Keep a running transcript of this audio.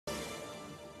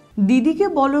দিদিকে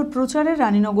বলর প্রচারে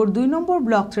রানীনগর ২ নম্বর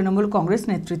ব্লক তৃণমূল কংগ্রেস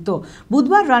নেতৃত্ব।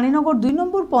 বুধবার রানীনগর ২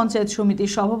 নম্বর পঞ্চায়েত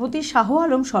সমিতির সভাপতি শাহ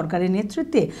আলম সরকারের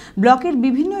নেতৃত্বে ব্লকের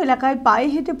বিভিন্ন এলাকায় পায়ে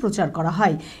হেঁটে প্রচার করা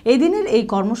হয়। এদিনের এই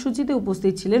কর্মসূচিতে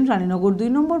উপস্থিত ছিলেন রানীনগর ২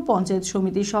 নম্বর পঞ্চায়েত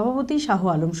সমিতির সভাপতি শাহ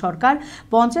আলম সরকার,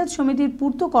 পঞ্চায়েত সমিতির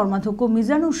পূর্ত কর্মাধ্যক্ষ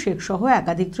মিজানুর শেখ সহ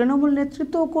একাধিক তৃণমূল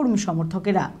নেতৃত্ব ও কর্মী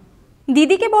সমর্থকেরা।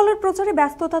 দিদিকে বলর প্রচারে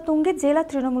ব্যস্ততা তুঙ্গে জেলা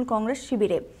তৃণমূল কংগ্রেস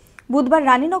শিবিরে। বুধবার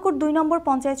রানীনগর ২ নম্বর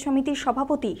পঞ্চায়েত সমিতির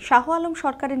সভাপতি শাহ আলম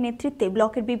সরকারের নেতৃত্বে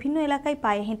ব্লকের বিভিন্ন এলাকায়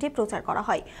পায়ে হেঁটে প্রচার করা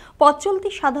হয়। পথ চলতি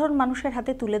সাধারণ মানুষের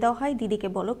হাতে তুলে দেওয়া হয় দিদিকে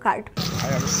বলো কার্ড।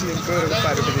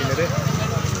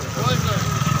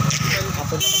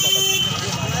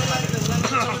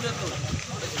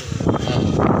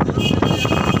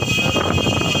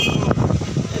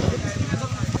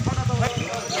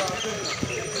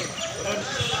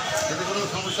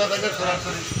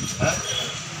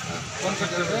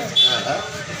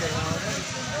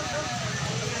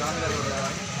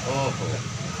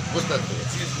 বুঝতে পারছি,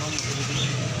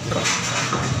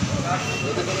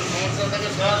 যদি কোনো সমস্যা থাকে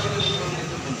সরাসরি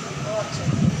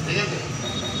ঠিক আছে,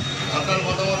 আপনার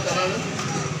মতামত জানাবেন।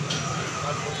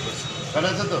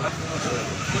 জানাচ্ছে তো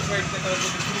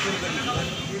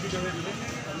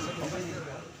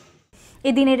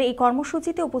এদিনের এই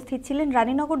কর্মসূচিতে উপস্থিত ছিলেন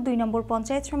রানীনগর ২ নম্বর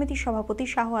পঞ্চায়েত সমিতির সভাপতি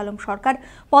শাহ আলম সরকার,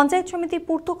 পঞ্চায়েত সমিতির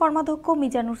পূর্ত কর্মাধ্যক্ষ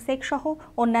মিজানুর শেখ সহ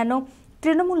অন্যান্য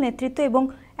তৃণমূল নেতৃত্ব এবং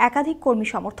একাধিক কর্মী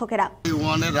সমর্থকেরা।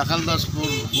 ওয়ানের রাখালদাসপুর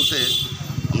বুথে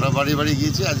আমরা বাড়ি বাড়ি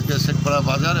গিয়েছি। আজকে শেখপাড়া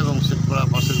বাজার এবং শেখপাড়া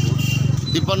পাশের বুথ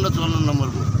 ৫৩-৫৪ নম্বর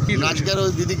বুথ। আজকের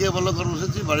ওই দিদিকে বলো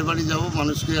কর্মসূচি, বাড়ি বাড়ি যাব,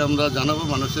 মানুষকে আমরা জানাবো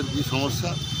মানুষের কি সমস্যা,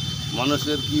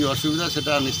 মানুষের কি অসুবিধা,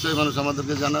 সেটা নিশ্চয়ই মানুষ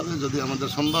আমাদেরকে জানাবে। যদি আমাদের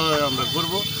সম্ভব হয় আমরা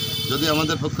করব, যদি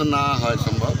আমাদের পক্ষে না হয়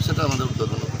সম্ভব সেটা আমাদের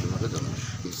উদ্যোগভাবে জানাবো।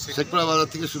 শেখপাড়া বাজার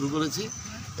থেকে শুরু করেছি,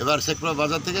 এবার শেখপাড়া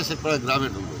বাজার থেকে শেখপাড়া গ্রামে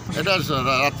ঢুকবো। এটা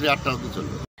রাত্রি ৮টা অবধি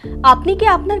চলবে। আপনি কি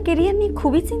আপনার ক্যারিয়ার নিয়ে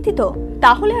খুবই চিন্তিত?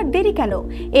 তাহলে আর দেরি কেন?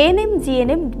 ANM,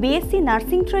 GNM, BSc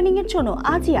nursing training এর জন্য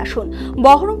আজই আসুন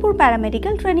বহরমপুর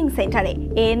প্যারামেডিক্যাল ট্রেনিং সেন্টারে।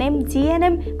 ANM,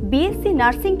 GNM, BSc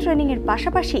nursing training এর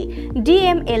পাশাপাশি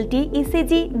DMLT,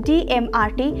 ECG,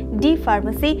 DMRT, D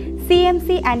pharmacy,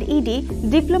 CMC and ED,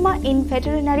 diploma in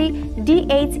veterinary,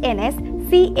 ডিএইচএনএস,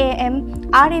 CAM,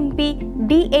 RMP,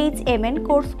 ডিএইচএমএন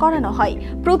course করানো হয়।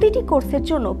 প্রতিটি কোর্সের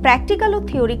জন্য প্র্যাকটিক্যাল ও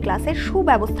থিওরি ক্লাসের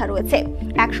সুব্যবস্থা রয়েছে।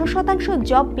 ১০০%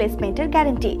 জব প্লেসমেন্টের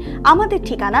গ্যারান্টি। আমাদের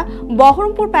ঠিকানা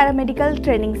Baharampur paramedical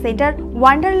training centre,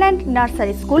 Wonderland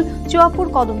nursery school, Chuapur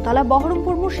Kadamtala,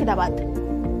 Baharampur, Murshidabad.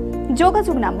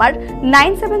 যোগাযোগ নাম্বার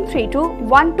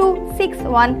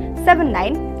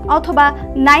 9732126179 অথবা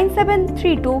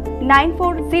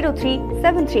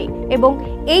 9732940373 এবং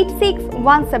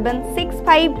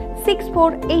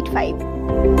 8617656485।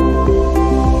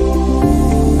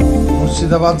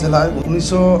 মুর্শিদাবাদ জেলায়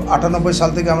 1998 সাল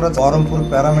থেকে আমরা বহরমপুর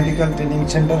প্যারামেডিক্যাল ট্রেনিং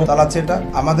সেন্টার চালাচ্ছি। এটা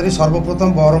আমাদেরই সর্বপ্রথম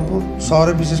বহরমপুর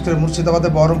শহরে, বিশেষ করে মুর্শিদাবাদে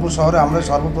বহরমপুর শহরে আমরা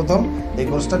সর্বপ্রথম এই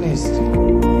কোর্সটা নিয়ে এসেছি।